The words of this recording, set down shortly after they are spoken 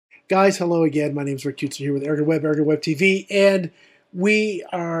Guys, hello again. My name is Rick Tutson here with Airgun Web TV, and we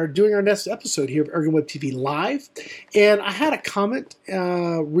are doing our next episode here of Airgun Web TV Live. And I had a comment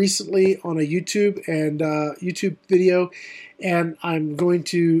recently on a YouTube video, and I'm going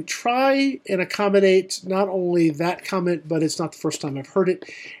to try and accommodate not only that comment, but it's not the first time I've heard it,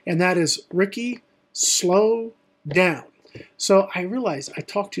 and that is, Ricky, slow down. So I realize I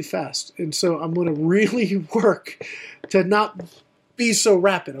talk too fast, and so I'm going to really work to not be so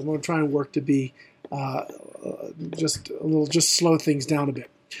rapid. I'm going to try and work to be just slow things down a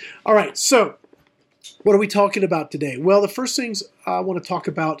bit. All right, so what are we talking about today? Well, the first things I want to talk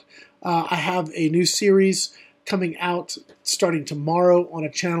about, I have a new series coming out starting tomorrow on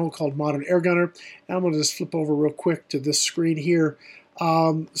a channel called Modern Airgunner, and I'm going to just flip over real quick to this screen here.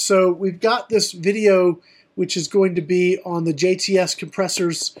 So we've got this video which is going to be on the JTS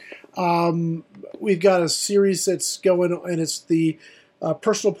compressors. We've got a series that's going, and it's the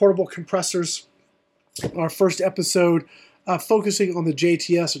personal portable compressors. Our first episode focusing on the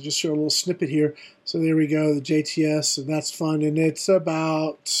JTS. I'll just show a little snippet here. So there we go, the JTS, and that's fun. And it's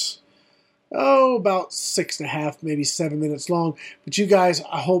about 6.5, maybe 7 minutes long. But you guys,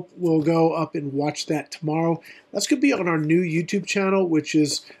 I hope will go up and watch that tomorrow. That's going to be on our new YouTube channel, which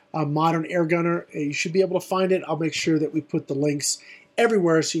is Modern Airgunner. You should be able to find it. I'll make sure that we put the links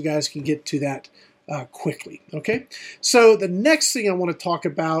everywhere so you guys can get to that quickly. Okay, so the next thing I want to talk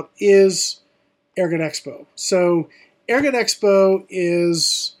about is Airgun Expo. So Airgun Expo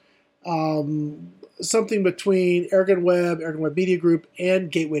is something between Airgun Web Media Group,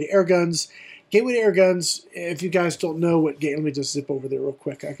 and Gateway to Airguns. Gateway to Airguns, if you guys don't know what let me just zip over there real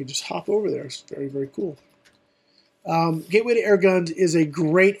quick. I could just hop over there. It's very, very cool. Gateway to Airguns is a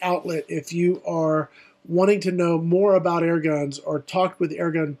great outlet if you are wanting to know more about airguns or talk with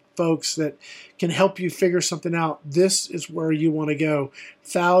airgun folks that can help you figure something out. This is where you want to go.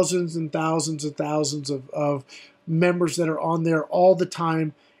 Thousands and thousands and thousands of members that are on there all the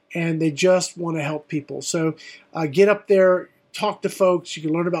time, and they just want to help people. So get up there, talk to folks. You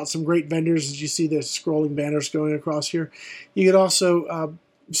can learn about some great vendors, as you see the scrolling banners going across here. You can also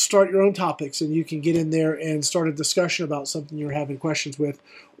start your own topics, and you can get in there and start a discussion about something you're having questions with,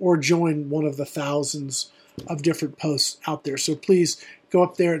 or join one of the thousands of different posts out there. So please go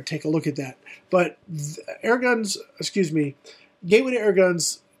up there and take a look at that. But Gateway to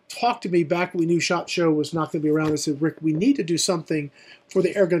Airguns talked to me back when we knew SHOT Show was not going to be around. They said, Rick, we need to do something for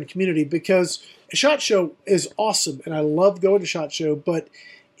the airgun community, because SHOT Show is awesome, and I love going to SHOT Show, but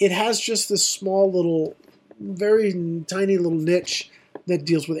it has just this small little, very tiny little niche that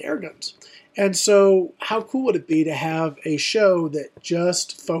deals with airguns. And so how cool would it be to have a show that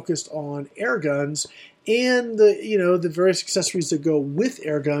just focused on airguns and the various accessories that go with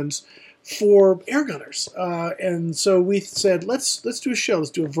airguns for airgunners? And so we said, let's do a show. Let's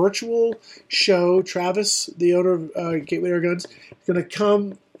do a virtual show. Travis, the owner of Gateway Airguns, is going to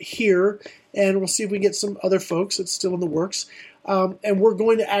come here, and we'll see if we can get some other folks. It's still in the works. And we're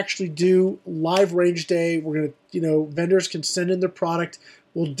going to actually do live range day. We're going to, vendors can send in their product.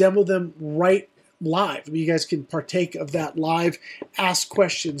 We'll demo them right live. You guys can partake of that live, ask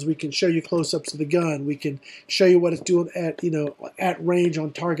questions. We can show you close-ups of the gun. We can show you what it's doing at range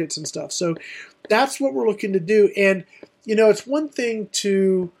on targets and stuff. So that's what we're looking to do. And, it's one thing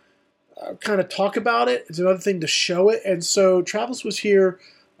to kind of talk about it. It's another thing to show it. And so Travis was here,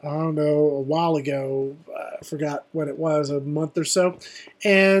 I don't know, a while ago. I forgot when it was, a month or so,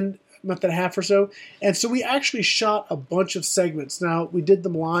 and a month and a half or so. And so we actually shot a bunch of segments. Now, we did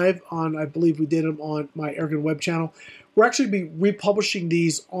them live on, I believe we did them on my Airgun Web channel. We're actually be republishing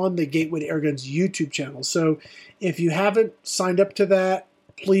these on the Gateway to Airguns YouTube channel. So if you haven't signed up to that,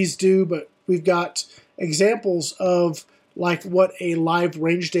 please do. But we've got examples of like what a live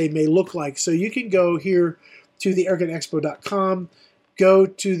range day may look like. So you can go here to the airgunexpo.com, go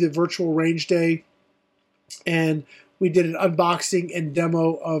to the virtual range day, and we did an unboxing and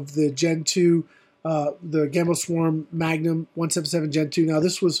demo of the Gen 2, the Gamma Swarm Magnum 177 Gen 2. Now,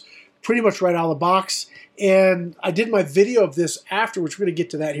 this was pretty much right out of the box, and I did my video of this afterwards. We're going to get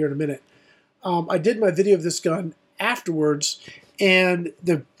to that here in a minute. I did my video of this gun afterwards, and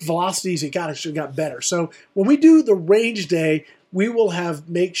the velocities it actually got better. So when we do the range day, we will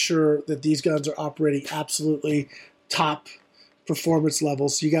make sure that these guns are operating absolutely top performance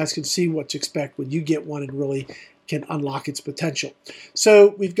levels, so you guys can see what to expect when you get one and really can unlock its potential.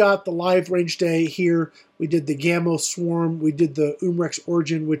 So we've got the live range day here. We did the Gamma Swarm. We did the Umrex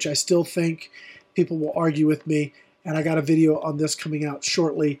Origin, which I still think people will argue with me. And I got a video on this coming out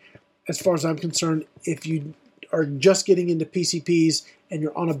shortly. As far as I'm concerned, if you are just getting into PCPs and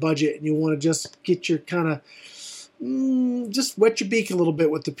you're on a budget and you want to just get your kind of just wet your beak a little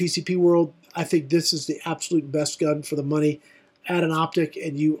bit with the PCP world. I think this is the absolute best gun for the money. Add an optic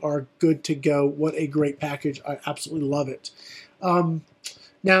and you are good to go. What a great package. I absolutely love it.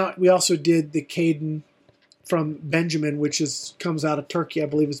 Now, we also did the Caden from Benjamin, which comes out of Turkey. I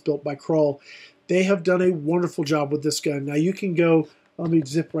believe it's built by Kroll. They have done a wonderful job with this gun. Now, you can go, let me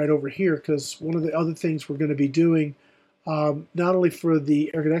zip right over here, because one of the other things we're going to be doing, not only for the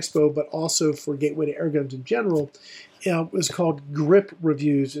Airgun Expo, but also for Gateway to Airguns in general, is called Grip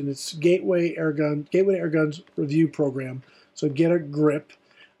Reviews, and it's Gateway to Airguns review program. So get a grip.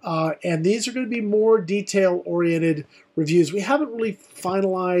 And these are going to be more detail-oriented reviews. We haven't really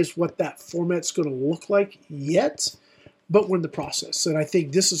finalized what that format's going to look like yet, but we're in the process. And I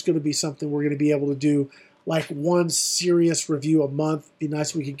think this is going to be something we're going to be able to do, like one serious review a month. It'd be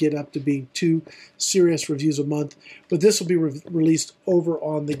nice if we could get up to being 2 serious reviews a month. But this will be released over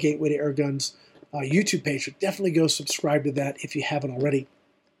on the Gateway to Airguns YouTube page. So definitely go subscribe to that if you haven't already.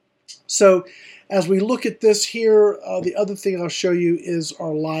 So as we look at this here, the other thing I'll show you is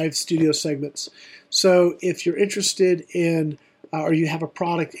our live studio segments. So if you're interested in, or you have a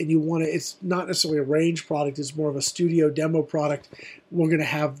product and you want to, it's not necessarily a range product, it's more of a studio demo product, we're going to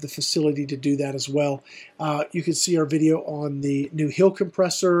have the facility to do that as well. You can see our video on the new Hill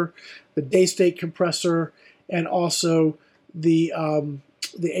compressor, the Daystate compressor, and also the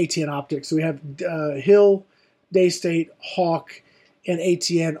ATN optics. So we have Hill, Daystate, Hawk, and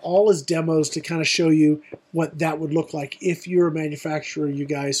ATN, all as demos to kind of show you what that would look like. If you're a manufacturer, you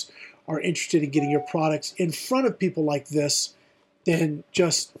guys are interested in getting your products in front of people like this, then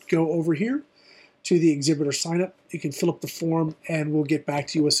just go over here to the exhibitor sign up. You can fill up the form and we'll get back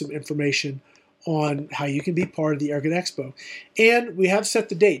to you with some information on how you can be part of the Airgun Expo. And we have set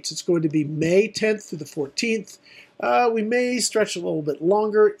the dates. It's going to be May 10th through the 14th. We may stretch a little bit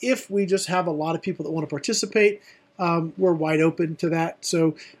longer if we just have a lot of people that want to participate. We're wide open to that.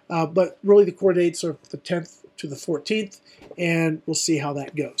 So, but really the core dates are the 10th to the 14th, and we'll see how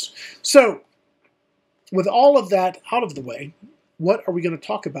that goes. So, with all of that out of the way, what are we going to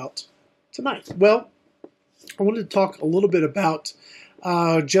talk about tonight? Well, I wanted to talk a little bit about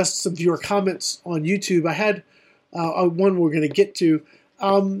just some viewer comments on YouTube. I had one we're going to get to.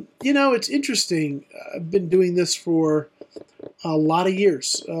 You know, it's interesting. I've been doing this for a lot of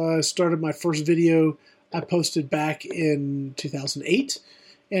years. I started my first video I posted back in 2008,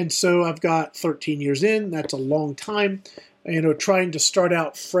 and so I've got 13 years in. That's a long time. You know, trying to start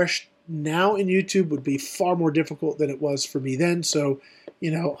out fresh now in YouTube would be far more difficult than it was for me then. So,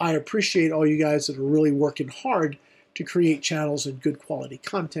 you know, I appreciate all you guys that are really working hard to create channels and good quality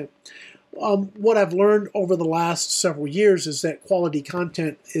content. What I've learned over the last several years is that quality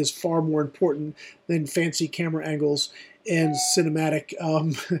content is far more important than fancy camera angles and cinematic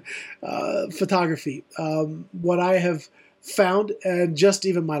photography. What I have found, and just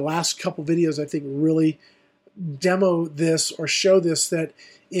even my last couple videos, I think really demo this or show this, that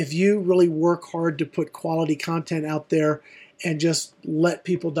if you really work hard to put quality content out there and just let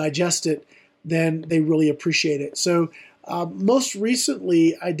people digest it, then they really appreciate it. So most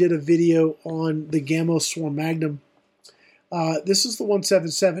recently, I did a video on the Gamo Swarm Magnum. This is the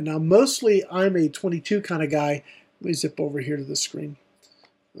 177. Now, mostly I'm a 22 kind of guy. Let me zip over here to the screen.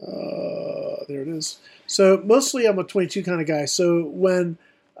 There it is. So mostly I'm a 22 kind of guy. So when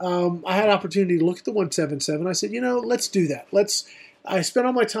I had opportunity to look at the 177, I said, you know, let's do that. I spent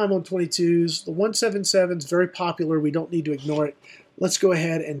all my time on 22s. The 177 is very popular. We don't need to ignore it. Let's go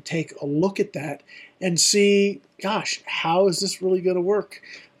ahead and take a look at that and see, gosh, how is this really going to work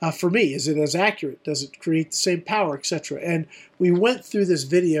for me? Is it as accurate? Does it create the same power, etc.? And we went through this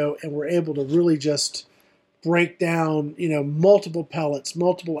video and were able to really just break down, you know, multiple pellets,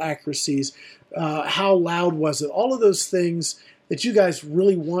 multiple accuracies, how loud was it, all of those things that you guys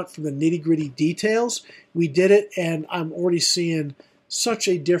really want from the nitty-gritty details. We did it, and I'm already seeing such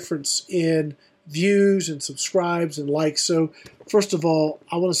a difference in views and subscribes and likes. So first of all,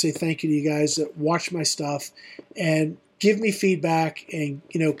 I want to say thank you to you guys that watch my stuff and give me feedback and,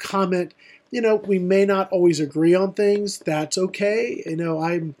 you know, comment. You know, we may not always agree on things. That's okay. You know,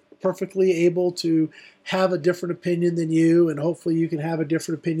 I'm perfectly able to have a different opinion than you, and hopefully you can have a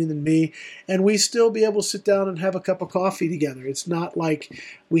different opinion than me, and we still be able to sit down and have a cup of coffee together. It's not like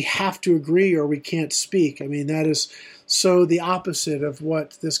we have to agree or we can't speak. I mean, that is so the opposite of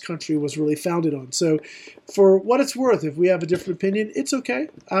what this country was really founded on. So for what it's worth, if we have a different opinion, it's okay.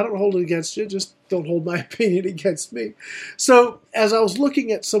 I don't hold it against you. Just don't hold my opinion against me. So as I was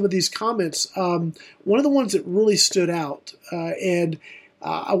looking at some of these comments, one of the ones that really stood out, and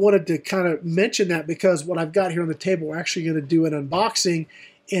I wanted to kind of mention that because what I've got here on the table, we're actually going to do an unboxing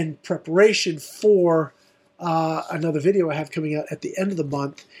in preparation for another video I have coming out at the end of the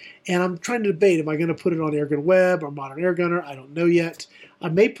month. And I'm trying to debate, am I going to put it on Airgun Web or Modern Airgunner? I don't know yet. I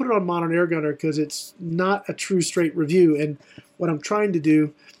may put it on Modern Airgunner because it's not a true straight review. And what I'm trying to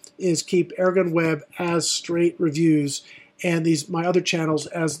do is keep Airgun Web as straight reviews and my other channels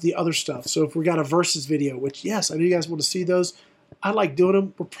as the other stuff. So if we got a versus video, which, yes, I know you guys want to see those. I like doing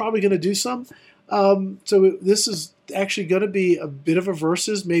them. We're probably going to do some. So this is actually going to be a bit of a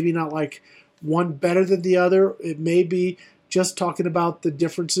versus, maybe not like one better than the other. It may be just talking about the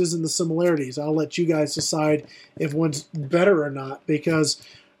differences and the similarities. I'll let you guys decide if one's better or not, because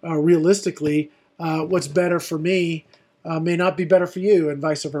realistically, what's better for me may not be better for you, and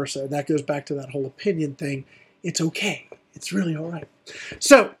vice versa. And that goes back to that whole opinion thing. It's okay. It's really all right.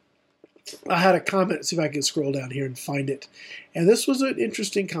 So I had a comment. Let's see if I can scroll down here and find it. And this was an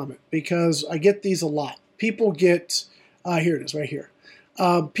interesting comment because I get these a lot. People get, here it is right here.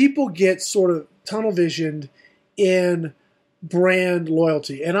 People get sort of tunnel visioned in brand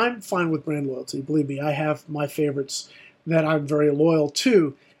loyalty. And I'm fine with brand loyalty. Believe me, I have my favorites that I'm very loyal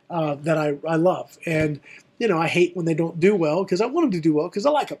to, that I love. And, you know, I hate when they don't do well because I want them to do well because I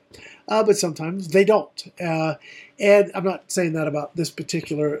like them. But sometimes they don't. And I'm not saying that about this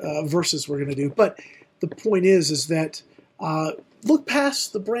particular versus we're going to do. But the point is that look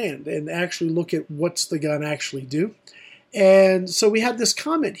past the brand and actually look at what's the gun actually do. And so we had this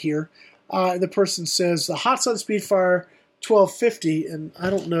comment here. The person says, the Hatsan Speedfire 1250, and I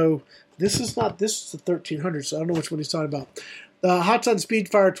don't know, this is the 1300, so I don't know which one he's talking about. The Hatsan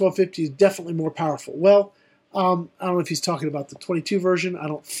Speedfire 1250 is definitely more powerful. Well, I don't know if he's talking about the 22 version. I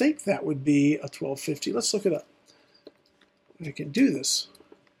don't think that would be a 1250. Let's look it up. I can do this.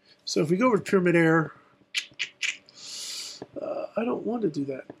 So if we go over to Pyramid Air, I don't want to do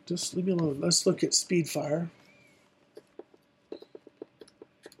that. Just leave me alone. Let's look at Speedfire.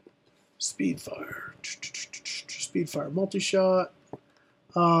 Speedfire multi-shot.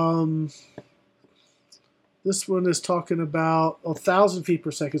 This one is talking about 1,000 feet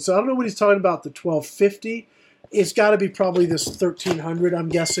per second. So I don't know what he's talking about, the 1250. It's got to be probably this 1300, I'm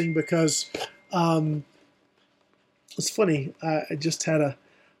guessing, because it's funny. I just had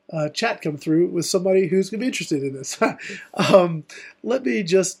a chat come through with somebody who's going to be interested in this. Let me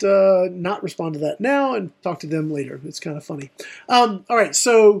just not respond to that now and talk to them later. It's kind of funny. All right,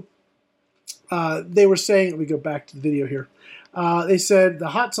 so they were saying, let me go back to the video here. They said the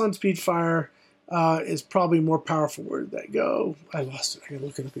Hatsan Speedfire is probably more powerful. Where did that go? I lost it. I gotta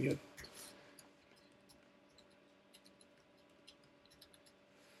look it up again.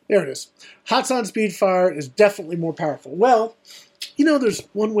 There it is. Hatsan Speedfire is definitely more powerful. Well, you know, there's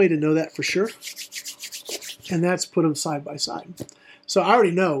one way to know that for sure, and that's put them side by side. So I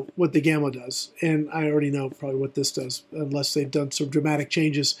already know what the Gamma does, and I already know probably what this does, unless they've done some dramatic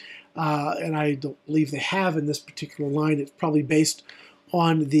changes, and I don't believe they have in this particular line. It's probably based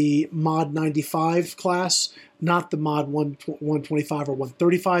on the Mod 95 class, not the Mod 125 or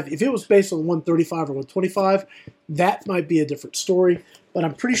 135. If it was based on 135 or 125, that might be a different story, but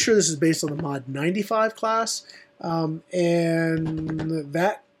I'm pretty sure this is based on the Mod 95 class, and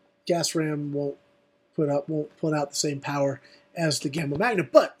that gas ram won't put out the same power as the Gamma Magna.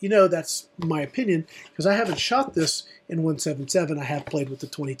 But, you know, that's my opinion, because I haven't shot this in 177. I have played with the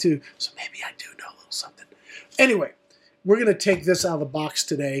 22, so maybe I do know a little something. Anyway, we're going to take this out of the box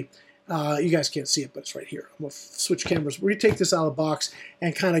today. You guys can't see it, but it's right here. I'm going to switch cameras. We're going to take this out of the box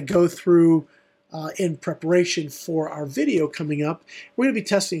and kind of go through in preparation for our video coming up. We're going to be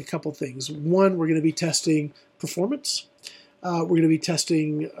testing a couple things. One, we're going to be testing performance. We're going to be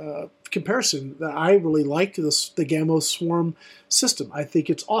testing comparison. I really like the Gamo Swarm system. I think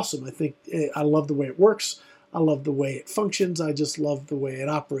it's awesome. I love the way it works. I love the way it functions. I just love the way it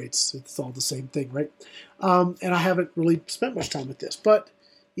operates. It's all the same thing, right? And I haven't really spent much time with this. But,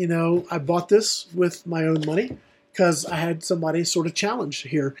 you know, I bought this with my own money because I had somebody sort of challenge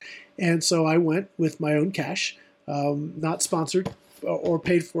here. And so I went with my own cash, not sponsored or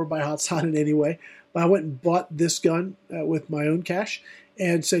paid for by Hatsan in any way. But I went and bought this gun with my own cash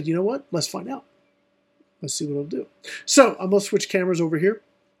and said, you know what? Let's find out. Let's see what it'll do. So I'm going to switch cameras over here.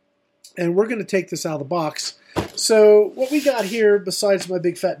 And we're going to take this out of the box. So what we got here, besides my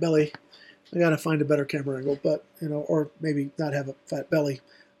big fat belly, I got to find a better camera angle, but, you know, or maybe not have a fat belly.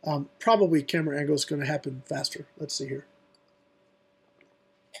 Probably camera angle is going to happen faster. Let's see here.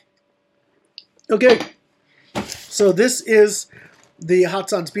 Okay. So this is the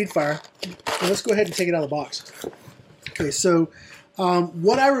Hatsan Speedfire. Let's go ahead and take it out of the box. Okay, so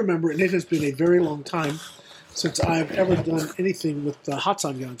what I remember, and it has been a very long time since I've ever done anything with the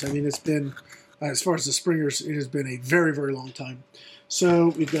Hatsan guns. I mean, it's been, as far as the Springers, it has been a very, very long time. So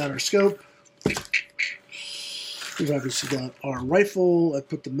we've got our scope. We've obviously got our rifle. I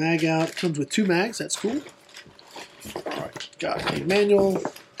put the mag out. It comes with 2 mags. That's cool. All right, got a manual.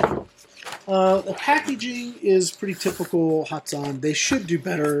 The packaging is pretty typical Hatsan. They should do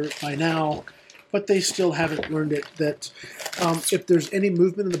better by now, but they still haven't learned it. That if there's any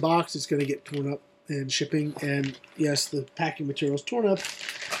movement in the box, it's going to get torn up in shipping. And yes, the packing material is torn up,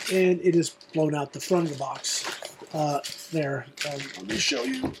 and it is blown out the front of the box. There, let me show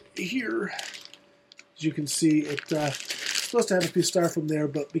you here. As you can see, it's supposed to have a piece of styrofoam there,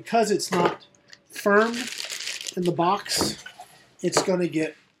 but because it's not firm in the box, it's going to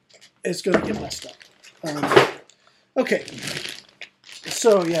get messed up. Okay,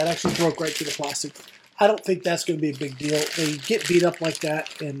 so yeah, it actually broke right through the plastic. I don't think that's going to be a big deal. They get beat up like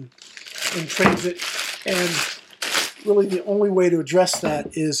that in transit, and really the only way to address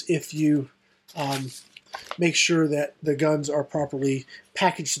that is if you make sure that the guns are properly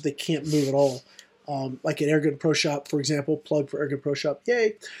packaged so they can't move at all. Like at Airgun Pro Shop, for example, plug for Airgun Pro Shop,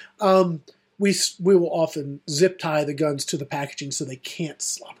 yay. We will often zip tie the guns to the packaging so they can't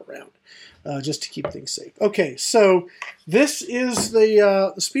slop around, just to keep things safe. Okay, so this is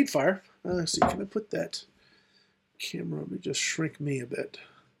the Speedfire. Let's see, can I put that camera? Let me just shrink me a bit.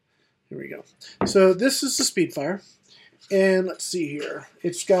 Here we go. So this is the Speedfire, and let's see here.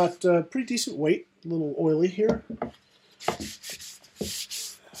 It's got pretty decent weight, a little oily here.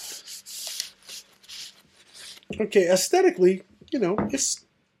 Okay, aesthetically, you know, it's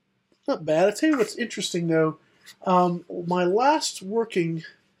not bad. I'll tell you what's interesting, though. My last working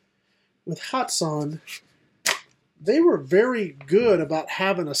with Hatsan, they were very good about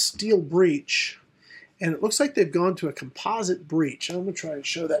having a steel breech, and it looks like they've gone to a composite breech. I'm going to try and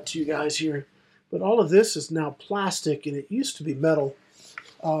show that to you guys here. But all of this is now plastic, and it used to be metal.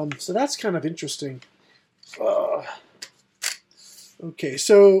 So that's kind of interesting. Okay,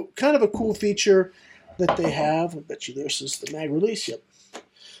 so kind of a cool feature that they have. I bet you this is the mag release. Yep.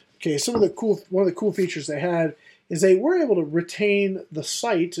 Okay, one of the cool features they had is they were able to retain the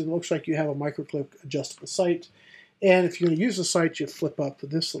sight, and it looks like you have a microclip adjustable sight. And if you're going to use the sight, you flip up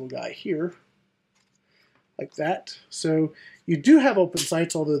this little guy here, like that. So you do have open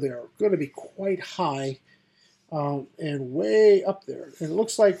sights, although they're going to be quite high and way up there. And it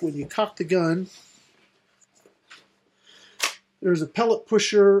looks like when you cock the gun, there's a pellet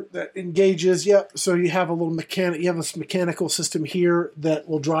pusher that engages. Yep. So you have a little mechanical system here that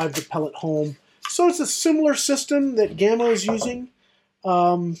will drive the pellet home. So it's a similar system that Gamma is using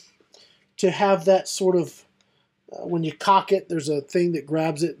to have that sort of. When you cock it, there's a thing that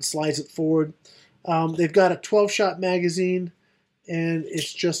grabs it and slides it forward. They've got a 12-shot magazine, and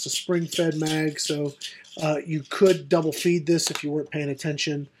it's just a spring-fed mag. So you could double feed this if you weren't paying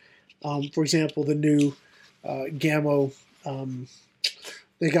attention. For example, the new Gamma.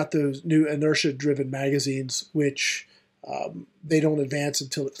 They got those new inertia-driven magazines, which they don't advance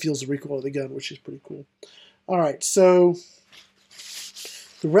until it feels the recoil of the gun, which is pretty cool. All right, so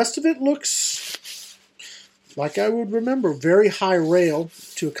the rest of it looks like I would remember, very high rail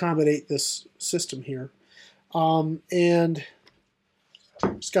to accommodate this system here. And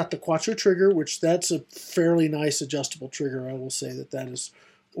it's got the Quattro trigger, which that's a fairly nice adjustable trigger. I will say that has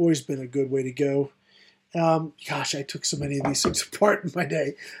always been a good way to go. Gosh, I took so many of these things apart in my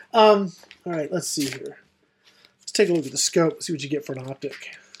day. All right, let's see here. Let's take a look at the scope, see what you get for an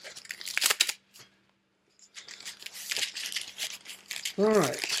optic. All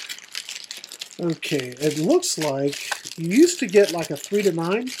right. Okay, it looks like you used to get like a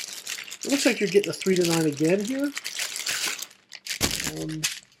 3-9. It looks like you're getting a 3-9 again here.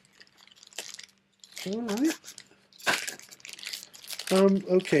 All right.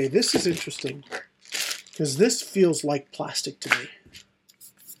 Okay, this is interesting because this feels like plastic to me.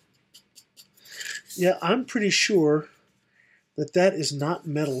 Yeah, I'm pretty sure that is not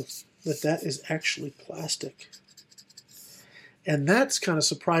metal, that is actually plastic. And that's kind of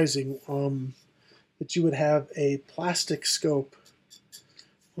surprising. That you would have a plastic scope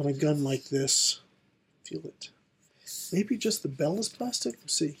on a gun like this. Feel it. Maybe just the bell is plastic?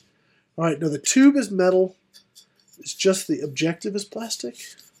 Let's see. All right, no, the tube is metal. It's just the objective is plastic.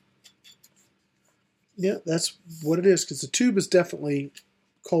 Yeah, that's what it is, because the tube is definitely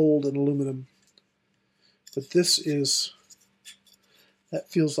cold and aluminum. But that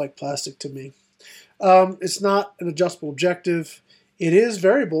feels like plastic to me. It's not an adjustable objective. It is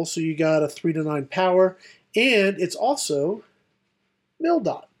variable, so you got a 3-9 power, and it's also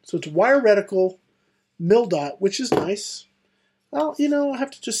mil-dot. So it's wire reticle, mil-dot, which is nice. Well, you know, I have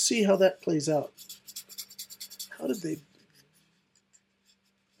to just see how that plays out. How did they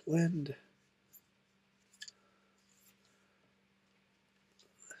blend?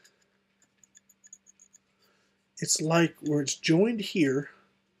 it's like where it's joined here.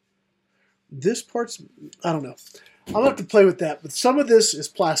 This part's, I don't know. I'll have to play with that, but some of this is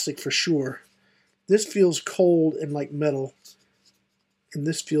plastic for sure. This feels cold and like metal, and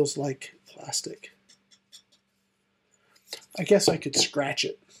this feels like plastic. I guess I could scratch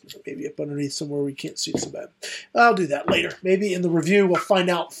it, maybe up underneath somewhere we can't see it so bad. I'll do that later. Maybe in the review we'll find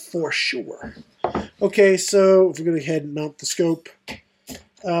out for sure. Okay, so if we're going to go ahead and mount the scope.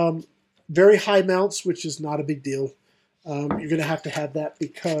 Very high mounts, which is not a big deal. You're going to have that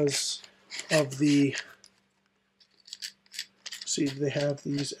because of the... See, they have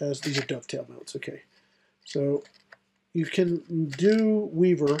these as these are dovetail mounts. Okay, so you can do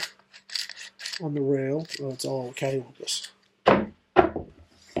Weaver on the rail. Oh, it's all cattywampus.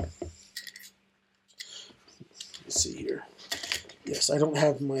 Let's see here. Yes, I don't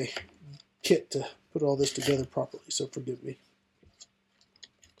have my kit to put all this together properly, so forgive me.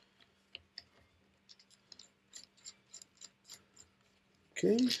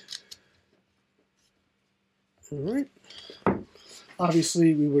 Okay. All right.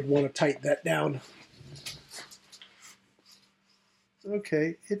 Obviously, we would want to tighten that down.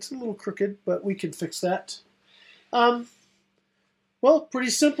 Okay, it's a little crooked, but we can fix that. Well, pretty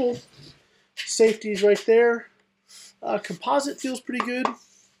simple. Safety's right there. Composite feels pretty good.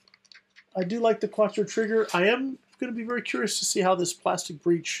 I do like the Quattro trigger. I am going to be very curious to see how this plastic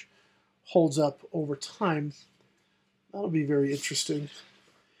breech holds up over time. That'll be very interesting.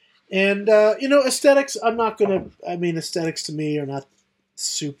 And, you know, aesthetics, I'm not going to, I mean, aesthetics to me are not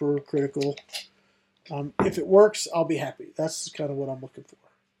super critical. If it works, I'll be happy. That's kind of what I'm looking for.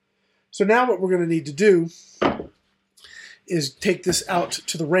 So now what we're going to need to do is take this out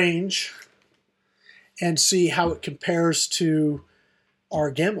to the range and see how it compares to our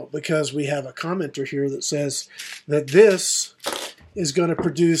Gamma, because we have a commenter here that says that this is going to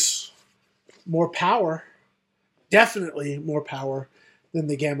produce more power, definitely more power than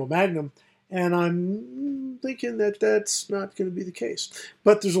the Gamma Magnum, and I'm thinking that that's not going to be the case.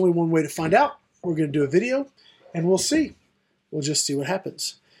 But there's only one way to find out. We're going to do a video, and we'll see. We'll just see what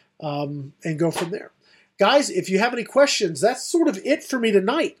happens and go from there. Guys, if you have any questions, that's sort of it for me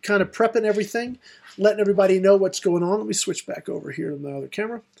tonight, kind of prepping everything, letting everybody know what's going on. Let me switch back over here to the other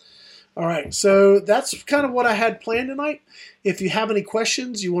camera. All right, so that's kind of what I had planned tonight. If you have any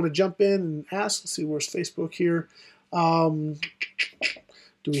questions, you want to jump in and ask. Let's see, where's Facebook here?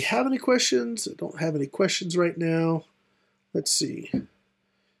 Do we have any questions? I don't have any questions right now. Let's see.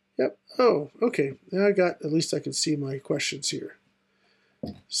 Yep. Oh, okay. Now I got, at least I can see my questions here.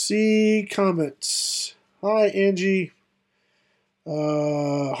 See comments. Hi, Angie.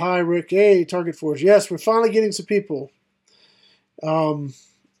 Hi, Rick. Hey, Target Forge. Yes, we're finally getting some people. All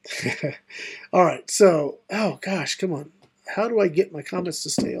right. So, oh gosh, come on. How do I get my comments to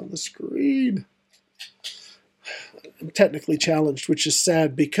stay on the screen? I'm technically challenged, which is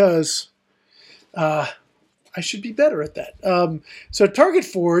sad because I should be better at that. So Target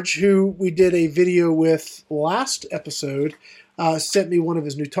Forge, who we did a video with last episode, sent me one of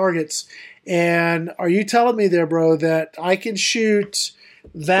his new targets. And are you telling me there, bro, that I can shoot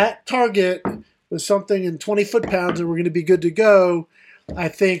that target with something in 20 foot-pounds and we're going to be good to go? I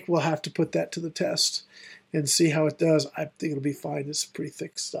think we'll have to put that to the test and see how it does. I think it'll be fine. It's pretty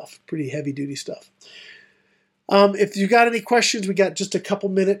thick stuff, pretty heavy-duty stuff. If you got any questions, we got just a couple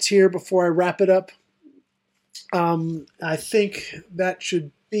minutes here before I wrap it up. I think that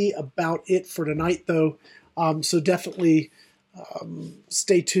should be about it for tonight, though. So definitely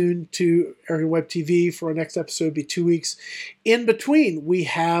stay tuned to Airgun Web TV for our next episode. It'll be 2 weeks. In between, we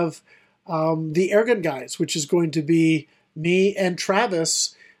have the Airgun Guys, which is going to be me and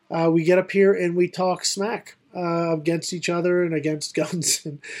Travis. We get up here and we talk smack against each other and against guns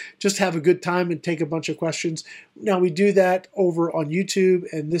and just have a good time and take a bunch of questions. Now, we do that over on YouTube,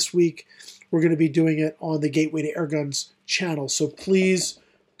 and this week we're going to be doing it on the Gateway to Airguns channel. So please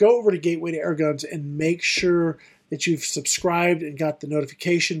go over to Gateway to Airguns and make sure that you've subscribed and got the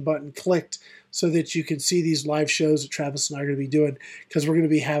notification button clicked so that you can see these live shows that Travis and I are going to be doing, because we're going to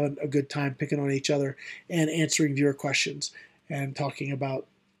be having a good time picking on each other and answering viewer questions and talking about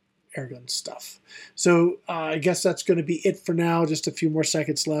airgun stuff. So I guess that's going to be it for now. Just a few more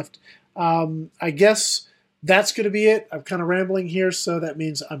seconds left. I guess that's going to be it. I'm kind of rambling here, so that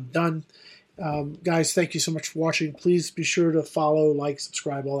means I'm done. Guys, thank you so much for watching. Please be sure to follow, like,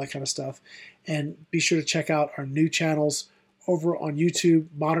 subscribe, all that kind of stuff. And be sure to check out our new channels over on YouTube,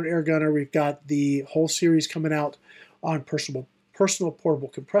 Modern Airgunner. We've got the whole series coming out on personal portable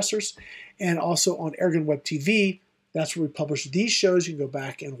compressors, and also on Airgun Web TV. That's where we publish these shows. You can go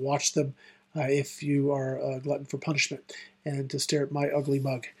back and watch them if you are a glutton for punishment and to stare at my ugly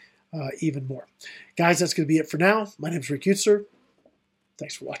mug. even more. Guys, that's going to be it for now. My name is Rick Utzer.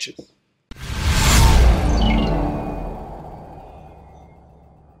 Thanks for watching.